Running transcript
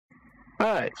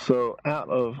Alright, so out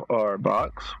of our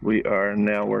box, we are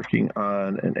now working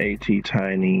on an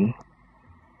attinys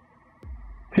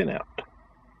pinout.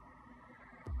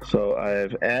 So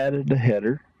I've added the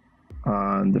header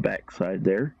on the back side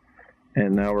there,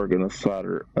 and now we're going to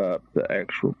solder up the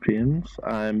actual pins.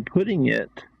 I'm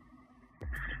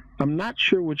not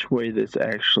sure which way this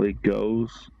actually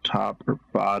goes, top or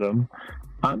bottom.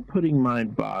 I'm putting mine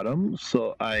bottom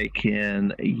so I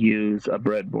can use a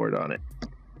breadboard on it.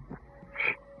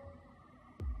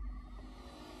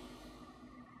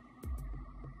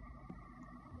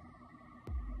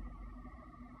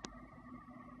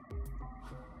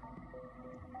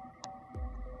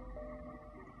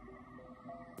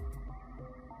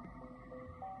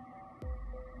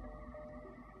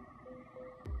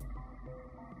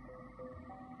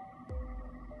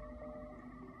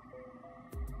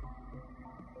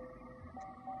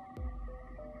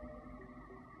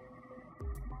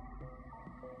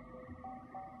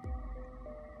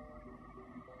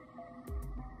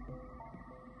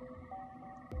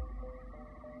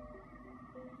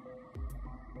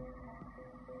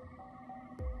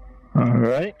 All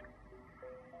right.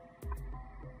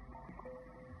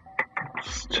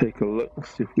 Let's take a look,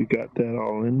 see if we got that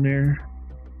all in there.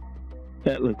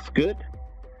 That looks good.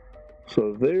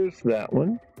 So there's that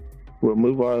one. We'll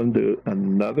move on to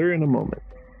another in a moment.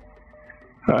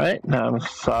 All right, now I'm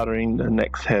soldering the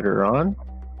next header on.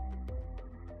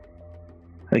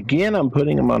 Again, I'm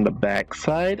putting them on the back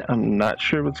side. I'm not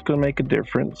sure if it's going to make a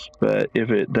difference, but if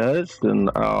it does, then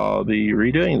I'll be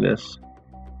redoing this.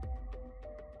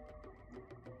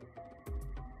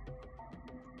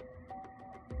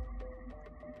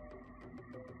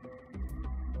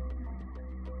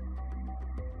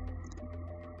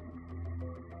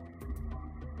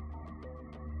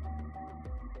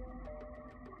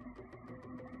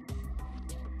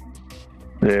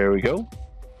 There we go.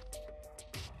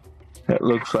 That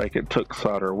looks like it took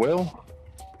solder well.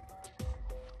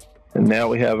 And now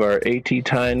we have our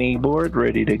attinys board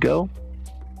ready to go.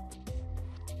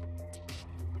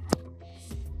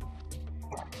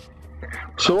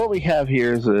 So what we have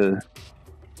here is a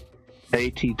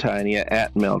attinys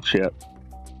Atmel chip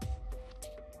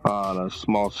on a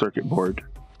small circuit board.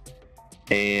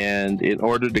 And in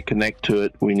order to connect to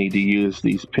it, we need to use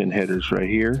these pin headers right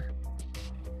here.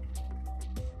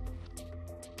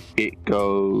 It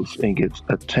goes and gets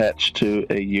attached to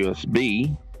a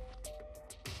USB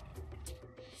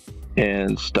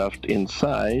and stuffed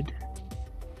inside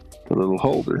the little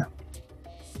holder.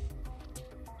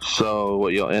 So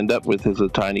what you'll end up with is a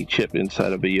tiny chip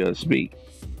inside of a USB.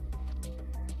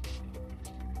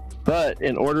 But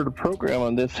in order to program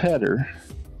on this header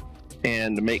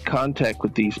and to make contact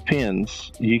with these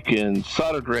pins, you can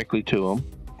solder directly to them.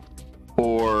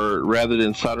 Or rather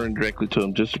than soldering directly to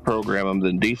them, just to program them,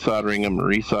 then desoldering them and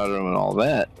resoldering them and all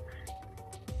that,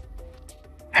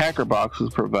 Hackerbox has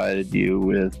provided you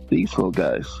with these little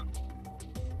guys.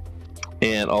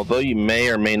 And although you may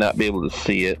or may not be able to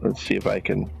see it, let's see if I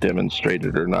can demonstrate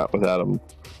it or not without them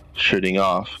shooting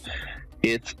off.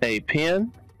 It's a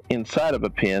pin inside of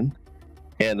a pin,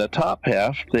 and the top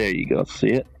half, there you go, see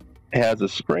it? Has a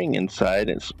spring inside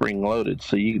and it's spring loaded,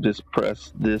 so you just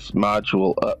press this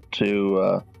module up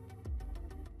to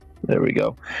there we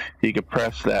go. You can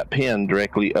press that pin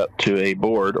directly up to a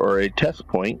board or a test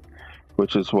point,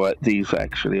 which is what these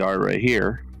actually are right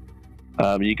here.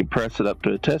 You can press it up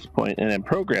to a test point and then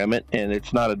program it, and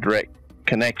it's not a direct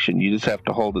connection. You just have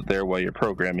to hold it there while you're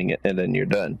programming it, and then you're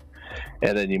done.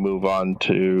 And then you move on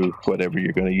to whatever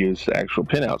you're going to use the actual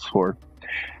pinouts for.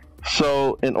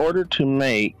 So in order to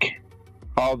make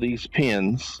all these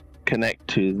pins connect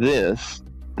to this,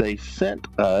 they sent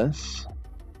us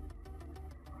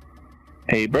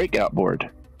a breakout board.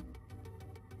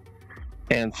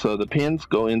 And so the pins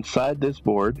go inside this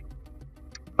board,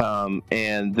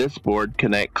 and this board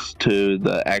connects to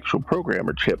the actual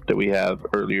programmer chip that we have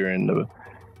earlier in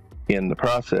the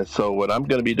process. So what I'm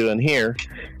going to be doing here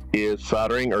is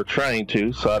soldering, or trying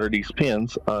to solder, these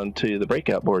pins onto the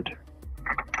breakout board.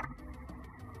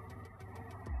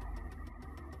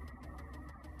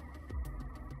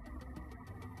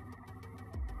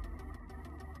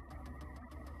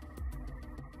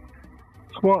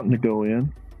 It's wanting to go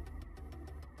in.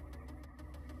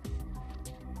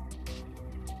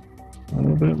 A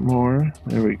little bit more.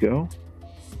 There we go.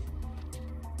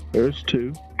 There's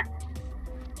two.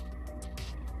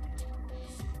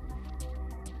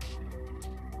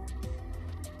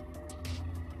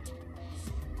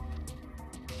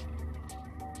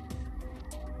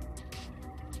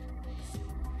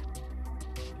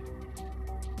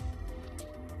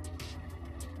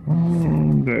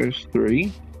 There's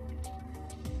three.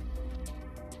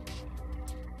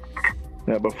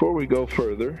 Now, before we go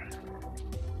further,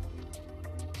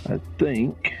 I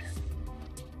think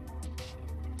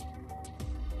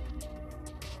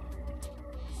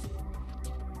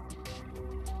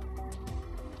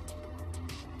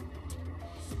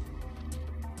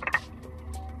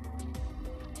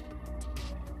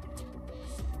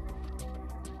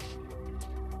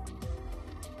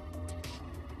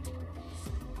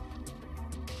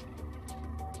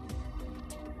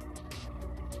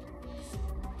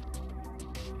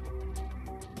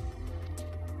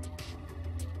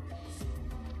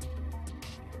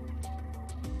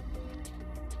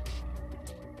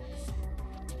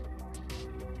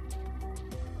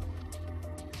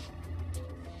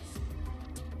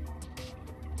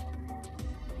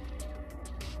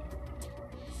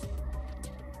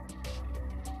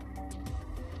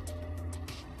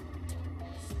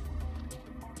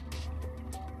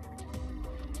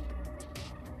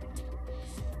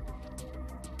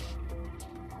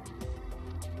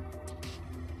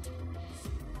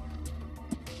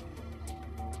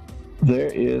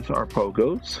there is our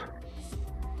pogos.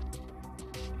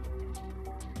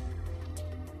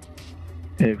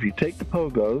 And if you take the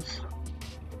pogos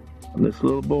on this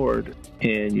little board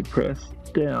and you press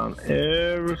down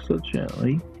ever so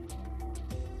gently,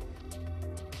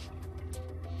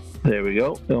 there we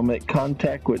go. It'll make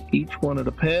contact with each one of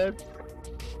the pads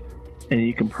and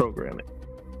you can program it.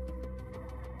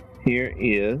 Here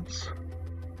is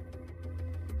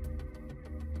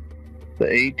the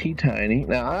attinys.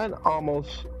 Now, I'd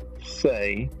almost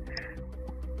say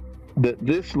that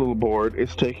this little board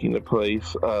is taking the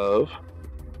place of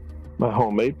my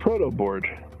homemade proto board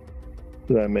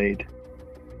that I made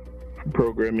for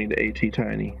programming the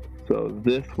attinys. So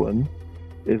this one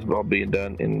is all being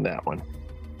done in that one.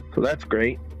 So that's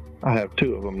great. I have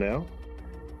two of them now.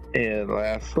 And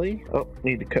lastly, oh,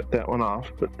 need to cut that one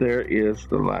off, but there is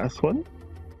the last one.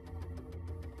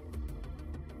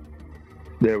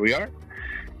 There we are.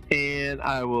 And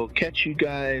I will catch you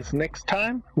guys next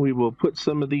time. We will put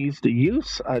some of these to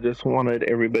use. I just wanted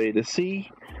everybody to see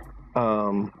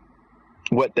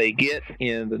what they get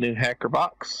in the new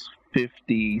Hackerbox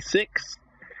 56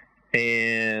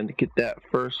 and get that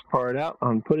first part out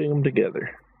on putting them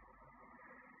together.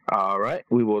 All right,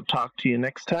 we will talk to you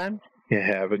next time. You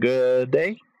have a good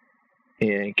day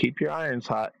and keep your irons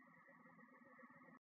hot.